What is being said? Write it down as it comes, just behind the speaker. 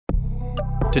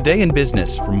Today in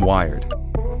Business from Wired.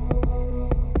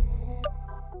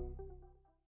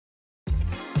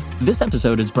 This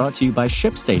episode is brought to you by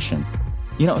ShipStation.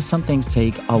 You know, some things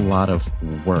take a lot of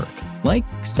work, like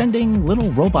sending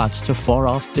little robots to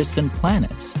far-off distant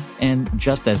planets. And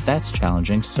just as that's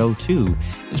challenging, so too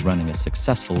is running a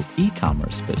successful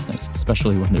e-commerce business,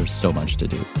 especially when there's so much to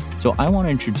do. So I want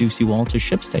to introduce you all to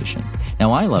ShipStation.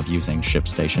 Now, I love using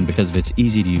ShipStation because of its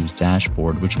easy-to-use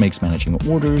dashboard, which makes managing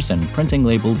orders and printing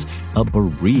labels a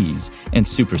breeze and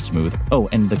super smooth. Oh,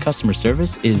 and the customer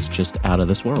service is just out of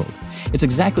this world. It's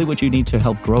exactly what you need to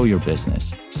help grow your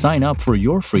business. Sign up for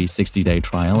your free 60-day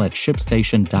trial at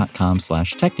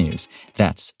shipstation.com/technews.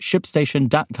 That's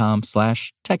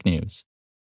shipstation.com/technews.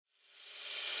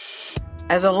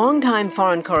 As a longtime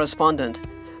foreign correspondent,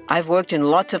 I've worked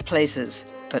in lots of places,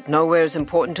 but nowhere as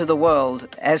important to the world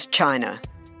as China.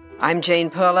 I'm Jane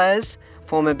Perlez,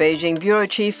 former Beijing bureau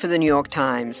chief for the New York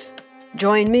Times.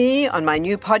 Join me on my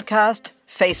new podcast,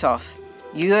 Face Off,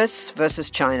 U.S. versus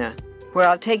China, where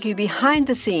I'll take you behind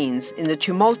the scenes in the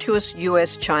tumultuous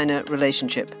U.S.-China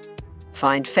relationship.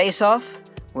 Find Face Off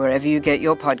wherever you get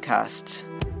your podcasts.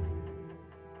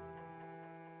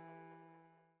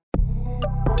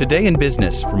 Today in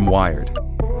Business from Wired.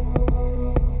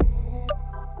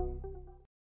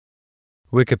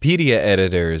 Wikipedia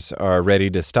editors are ready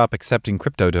to stop accepting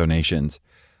crypto donations.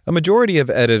 A majority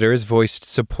of editors voiced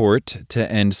support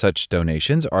to end such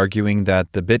donations, arguing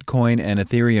that the Bitcoin and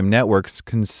Ethereum networks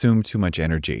consume too much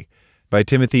energy. By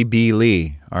Timothy B.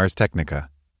 Lee, Ars Technica.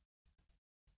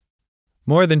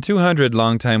 More than 200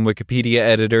 longtime Wikipedia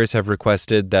editors have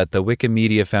requested that the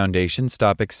Wikimedia Foundation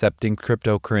stop accepting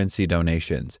cryptocurrency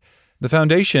donations. The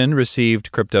foundation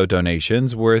received crypto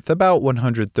donations worth about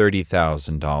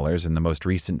 $130,000 in the most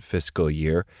recent fiscal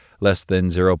year, less than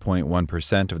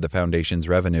 0.1% of the foundation's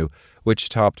revenue, which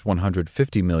topped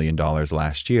 $150 million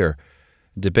last year.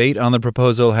 Debate on the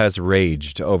proposal has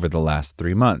raged over the last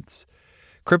 3 months.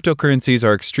 Cryptocurrencies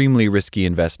are extremely risky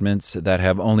investments that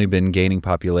have only been gaining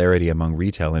popularity among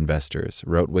retail investors,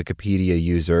 wrote Wikipedia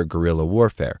user Guerrilla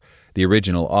Warfare, the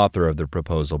original author of the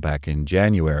proposal back in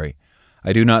January.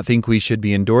 I do not think we should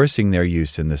be endorsing their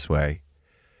use in this way.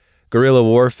 Guerrilla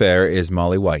Warfare is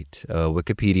Molly White, a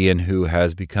Wikipedian who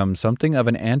has become something of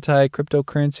an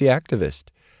anti-cryptocurrency activist.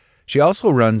 She also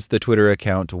runs the Twitter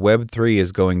account Web3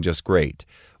 is Going Just Great,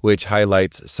 which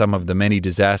highlights some of the many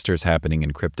disasters happening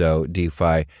in crypto,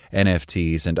 DeFi,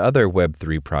 NFTs, and other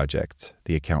Web3 projects,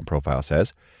 the account profile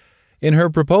says. In her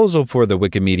proposal for the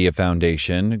Wikimedia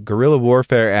Foundation, Guerrilla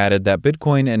Warfare added that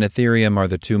Bitcoin and Ethereum are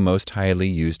the two most highly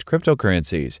used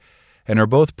cryptocurrencies, and are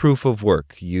both proof of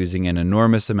work, using an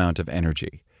enormous amount of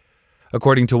energy.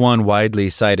 According to one widely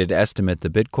cited estimate, the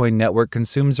Bitcoin network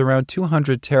consumes around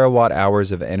 200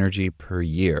 terawatt-hours of energy per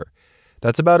year.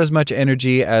 That's about as much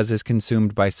energy as is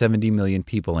consumed by 70 million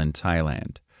people in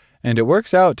Thailand. And it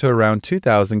works out to around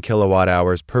 2,000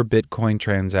 kilowatt-hours per Bitcoin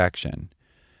transaction.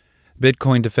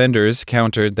 Bitcoin defenders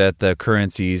countered that the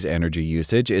currency's energy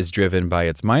usage is driven by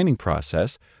its mining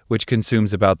process, which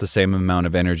consumes about the same amount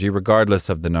of energy regardless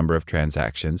of the number of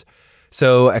transactions.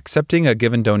 So accepting a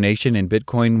given donation in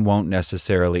Bitcoin won't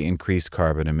necessarily increase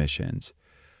carbon emissions.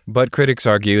 But critics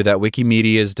argue that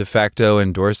Wikimedia's de facto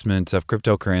endorsement of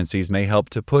cryptocurrencies may help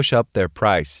to push up their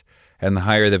price, and the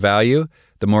higher the value,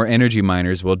 the more energy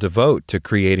miners will devote to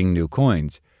creating new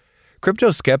coins.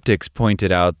 Crypto skeptics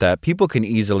pointed out that people can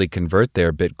easily convert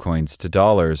their Bitcoins to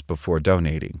dollars before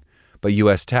donating, but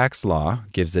U.S. tax law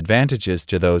gives advantages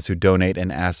to those who donate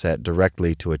an asset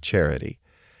directly to a charity.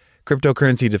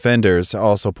 Cryptocurrency defenders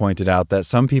also pointed out that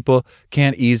some people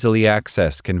can't easily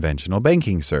access conventional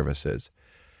banking services.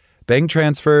 Bank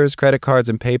transfers, credit cards,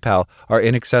 and PayPal are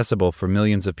inaccessible for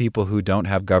millions of people who don't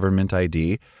have government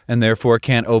ID and therefore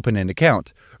can't open an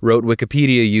account, wrote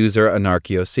Wikipedia user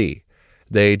AnarchioC.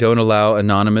 They don't allow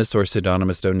anonymous or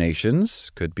pseudonymous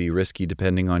donations, could be risky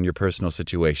depending on your personal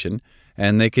situation,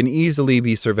 and they can easily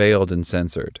be surveilled and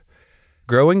censored.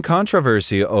 Growing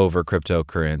controversy over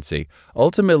cryptocurrency.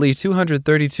 Ultimately,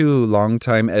 232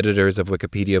 longtime editors of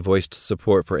Wikipedia voiced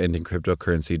support for ending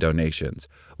cryptocurrency donations,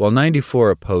 while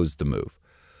 94 opposed the move.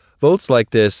 Votes like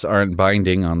this aren't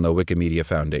binding on the Wikimedia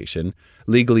Foundation.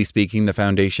 Legally speaking, the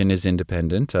foundation is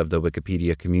independent of the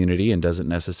Wikipedia community and doesn't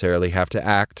necessarily have to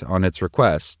act on its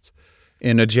requests.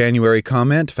 In a January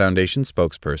comment, Foundation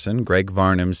spokesperson Greg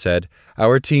Varnum said,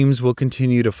 "Our teams will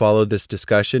continue to follow this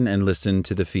discussion and listen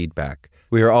to the feedback.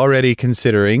 We are already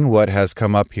considering what has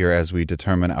come up here as we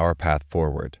determine our path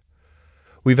forward."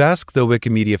 We've asked the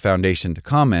Wikimedia Foundation to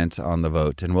comment on the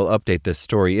vote, and we'll update this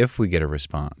story if we get a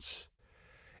response.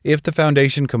 If the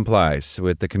foundation complies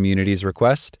with the community's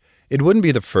request, It wouldn't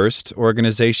be the first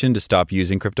organization to stop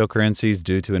using cryptocurrencies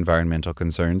due to environmental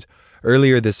concerns.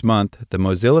 Earlier this month, the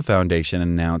Mozilla Foundation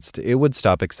announced it would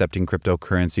stop accepting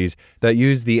cryptocurrencies that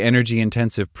use the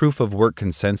energy-intensive proof-of-work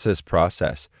consensus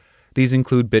process. These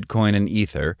include Bitcoin and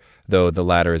Ether, though the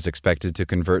latter is expected to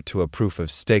convert to a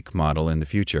proof-of-stake model in the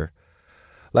future.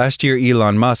 Last year,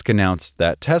 Elon Musk announced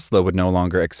that Tesla would no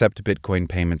longer accept Bitcoin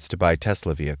payments to buy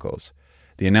Tesla vehicles.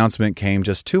 The announcement came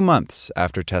just 2 months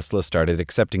after Tesla started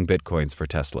accepting Bitcoins for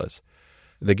Teslas.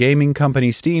 The gaming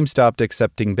company Steam stopped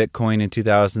accepting Bitcoin in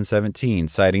 2017,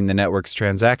 citing the network's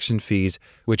transaction fees,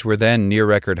 which were then near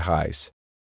record highs.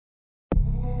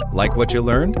 Like what you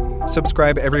learned?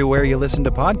 Subscribe everywhere you listen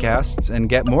to podcasts and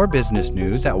get more business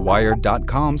news at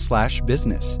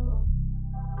wired.com/business.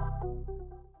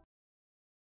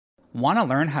 Want to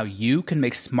learn how you can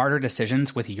make smarter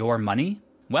decisions with your money?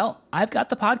 Well, I've got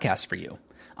the podcast for you.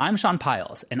 I'm Sean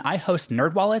Piles, and I host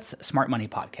NerdWallet's Smart Money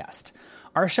Podcast.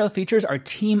 Our show features our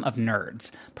team of nerds,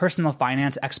 personal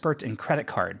finance experts in credit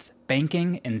cards,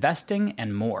 banking, investing,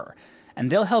 and more.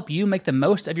 And they'll help you make the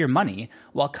most of your money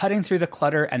while cutting through the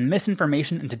clutter and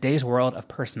misinformation in today's world of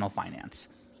personal finance.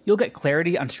 You'll get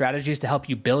clarity on strategies to help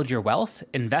you build your wealth,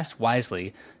 invest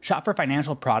wisely, shop for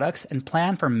financial products, and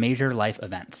plan for major life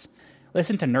events.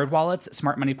 Listen to NerdWallet's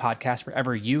Smart Money Podcast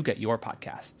wherever you get your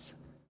podcasts.